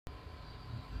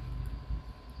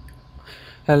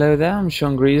Hello there, I'm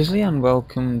Sean Greasley and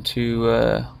welcome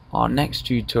to our next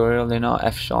tutorial in our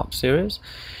F Sharp series.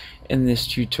 In this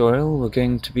tutorial we're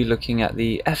going to be looking at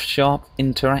the F Sharp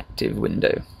interactive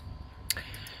window.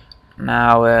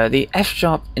 Now the F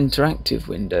Sharp interactive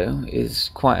window is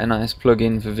quite a nice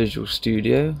plugin for Visual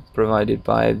Studio provided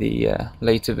by the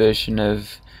later version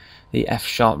of the F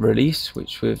Sharp release,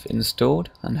 which we've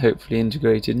installed and hopefully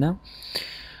integrated now.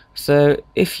 So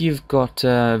if you've got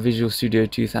Visual Studio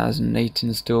 2008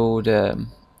 installed,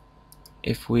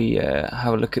 if we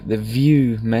have a look at the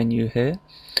View menu here,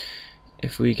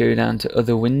 if we go down to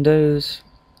Other Windows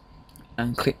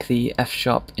and click the F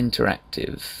Sharp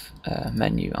Interactive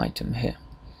menu item here,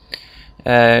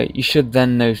 you should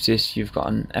then notice you've got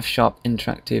an F Sharp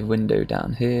Interactive window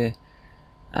down here,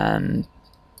 and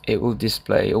it will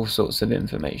display all sorts of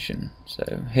information.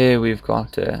 So here we've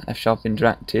got F Sharp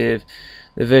Interactive.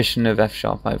 The version of F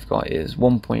Sharp I've got is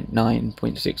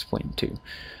 1.9.6.2,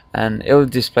 and it will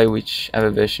display whichever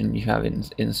version you have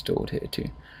installed here too.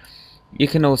 You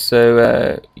can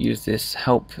also use this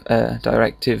help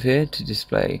directive here to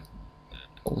display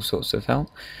all sorts of help.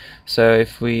 So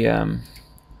if we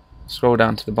scroll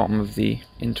down to the bottom of the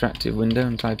interactive window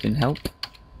and type in help,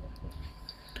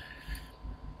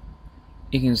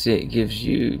 you can see it gives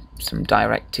you some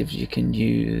directives you can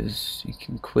use. You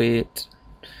can quit,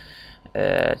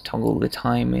 toggle the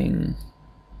timing,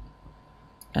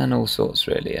 and all sorts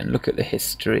really, and look at the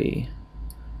history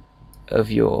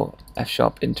of your F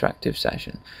Sharp interactive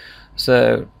session.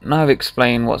 So now I've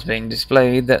explained what's being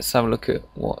displayed, let's have a look at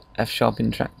what F Sharp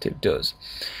interactive does.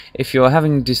 If you're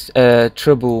having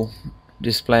trouble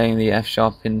displaying the F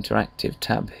Sharp interactive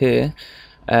tab here,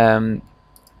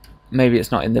 maybe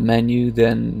it's not in the menu,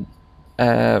 then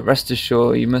rest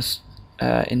assured you must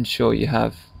ensure you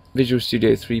have Visual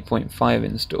Studio 3.5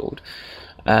 installed,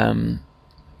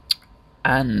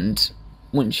 and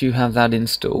once you have that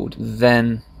installed,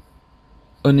 then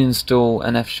uninstall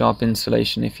an F Sharp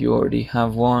installation if you already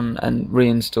have one and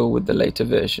reinstall with the later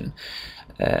version.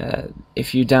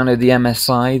 If you download the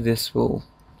MSI, this will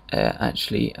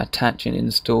actually attach and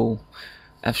install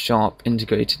F Sharp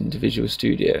integrated into Visual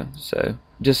Studio. So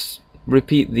just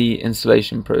repeat the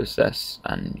installation process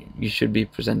and you should be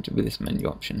presented with this menu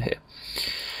option here.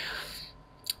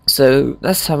 So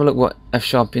let's have a look what F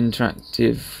Sharp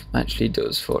Interactive actually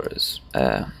does for us.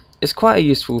 It's quite a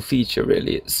useful feature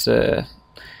really. It's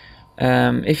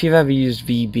if you've ever used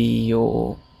VB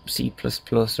or C++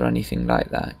 or anything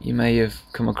like that, you may have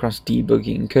come across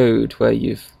debugging code where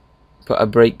you've put a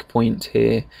breakpoint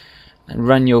here and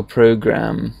run your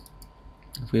program.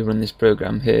 If we run this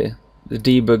program here, the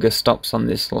debugger stops on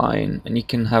this line and you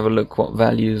can have a look what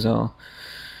values are.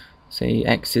 Say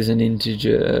x is an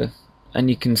integer, and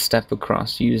you can step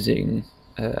across using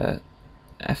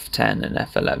F10 and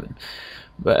F11.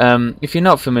 But if you're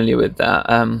not familiar with that,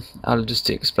 I'll just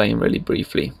explain really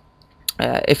briefly.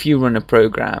 If you run a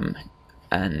program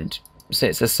and say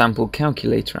it's a sample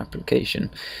calculator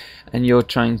application and you're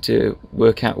trying to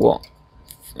work out what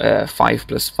 5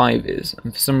 plus 5 is,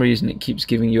 and for some reason it keeps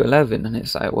giving you 11, and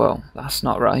it's like, well, that's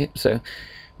not right. So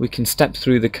we can step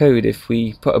through the code. If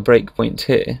we put a breakpoint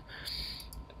here,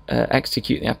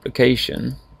 execute the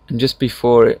application, and just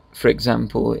before it, for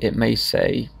example, it may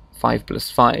say 5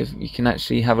 plus 5, you can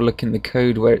actually have a look in the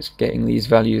code where it's getting these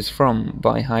values from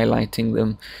by highlighting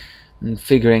them and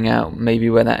figuring out maybe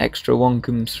where that extra 1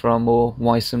 comes from or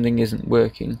why something isn't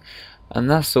working, and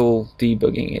that's all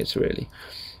debugging is really.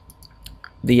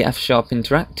 The F Sharp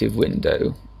interactive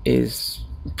window is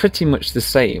pretty much the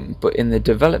same, but in the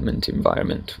development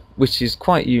environment, which is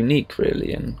quite unique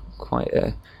really, and quite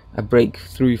a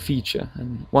breakthrough feature,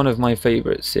 and one of my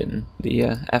favorites in the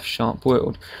F Sharp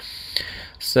world.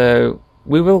 So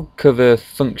we will cover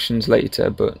functions later,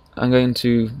 but I'm going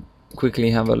to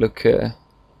quickly have a look at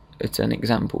an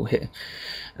example here.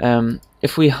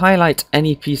 If we highlight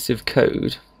any piece of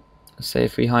code, say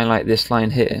if we highlight this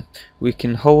line here, we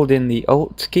can hold in the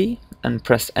Alt key and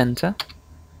press enter,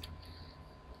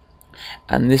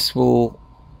 and this will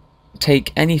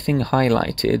take anything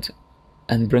highlighted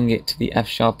and bring it to the F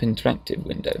Sharp interactive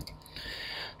window.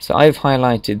 So I've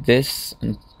highlighted this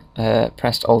and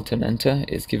pressed Alt and enter.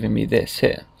 It's giving me this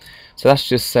here. So that's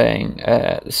just saying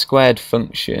the squared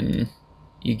function,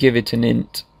 you give it an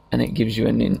int and it gives you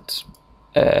an int,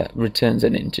 returns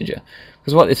an integer.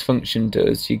 Because what this function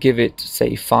does, you give it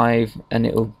say 5 and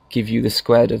it will give you the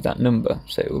squared of that number,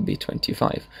 so it will be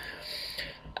 25.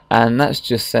 And that's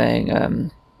just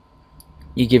saying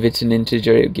you give it an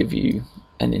integer, it will give you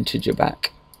an integer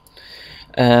back.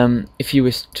 If you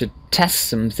wish to test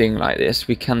something like this,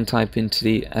 we can type into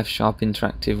the F Sharp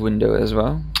interactive window as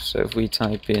well. So if we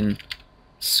type in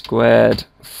squared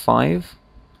 5,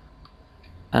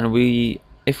 and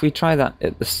if we try that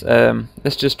at this,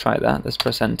 let's just try that, let's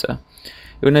press enter,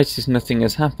 you'll notice nothing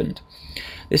has happened.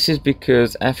 This is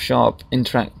because F#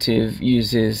 Interactive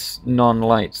uses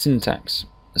non-light syntax.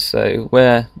 So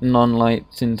where non-light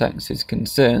syntax is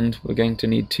concerned, we're going to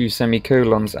need 2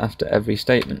 semicolons after every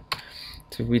statement.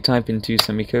 So if we type in 2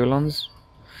 semicolons,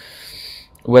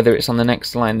 whether it's on the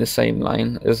next line, the same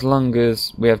line, as long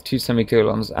as we have 2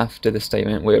 semicolons after the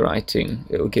statement we're writing,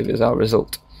 it will give us our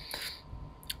result.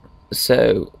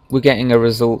 So we're getting a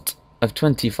result of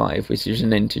 25, which is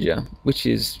an integer, which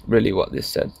is really what this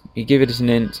said. You give it as an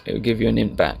int, it will give you an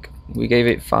int back. We gave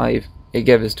it 5, it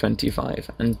gave us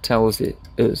 25, and tells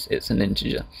us it's an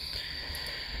integer.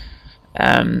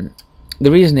 The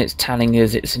reason it's telling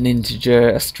us it's an integer,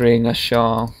 a string, a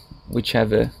char,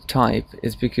 whichever type,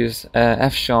 is because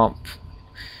F#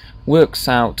 works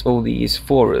out all these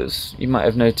for us. You might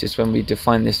have noticed when we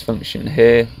define this function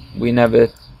here, we never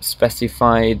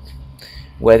specified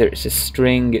whether it's a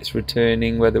string it's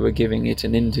returning, whether we're giving it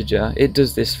an integer. It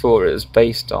does this for us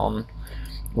based on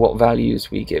what values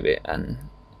we give it and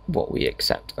what we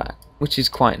accept back, which is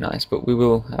quite nice, but we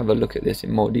will have a look at this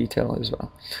in more detail as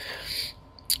well.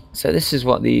 So this is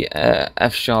what the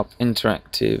F#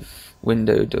 Interactive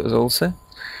window does also.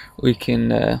 We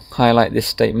can highlight this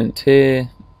statement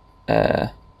here,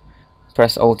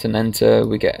 press Alt and Enter,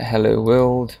 we get hello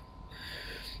world.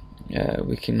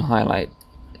 We can highlight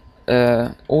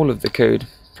all of the code,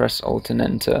 press Alt and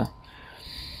Enter,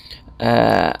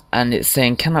 and it's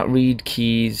saying cannot read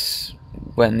keys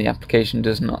when the application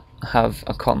does not have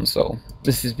a console.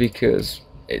 This is because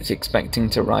it's expecting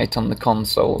to write on the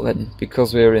console, and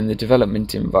because we're in the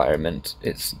development environment,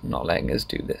 it's not letting us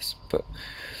do this. But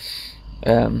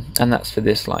and that's for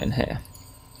this line here.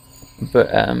 But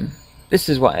this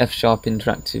is what F#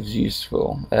 Interactive is used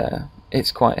for.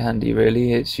 It's quite handy,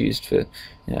 really. It's used for,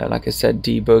 like I said,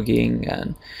 debugging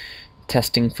and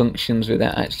testing functions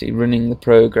without actually running the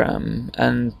program,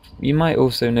 and you might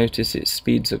also notice it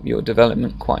speeds up your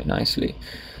development quite nicely.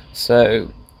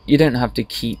 So you don't have to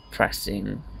keep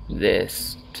pressing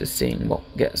this to seeing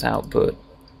what gets output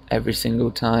every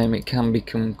single time. It can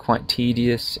become quite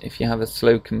tedious if you have a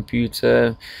slow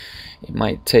computer. It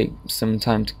might take some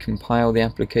time to compile the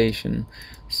application.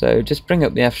 So just bring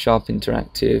up the F#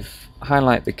 Interactive,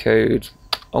 highlight the code,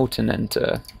 Alt and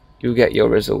Enter, you'll get your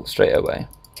result straight away,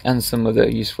 and some other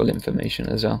useful information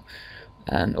as well.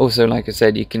 And also, like I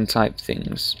said, you can type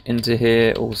things into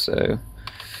here also,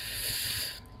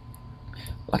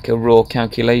 like a raw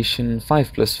calculation,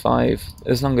 5 plus 5,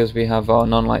 as long as we have our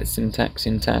non-light syntax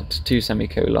intact, 2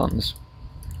 semicolons,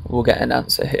 we'll get an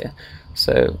answer here.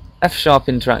 So F#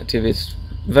 Interactive is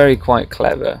quite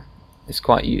clever, it's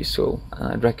quite useful,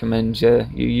 and I'd recommend you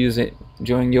use it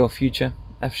during your future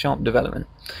F# development.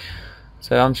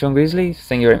 So I'm Sean Beasley,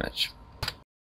 thank you very much.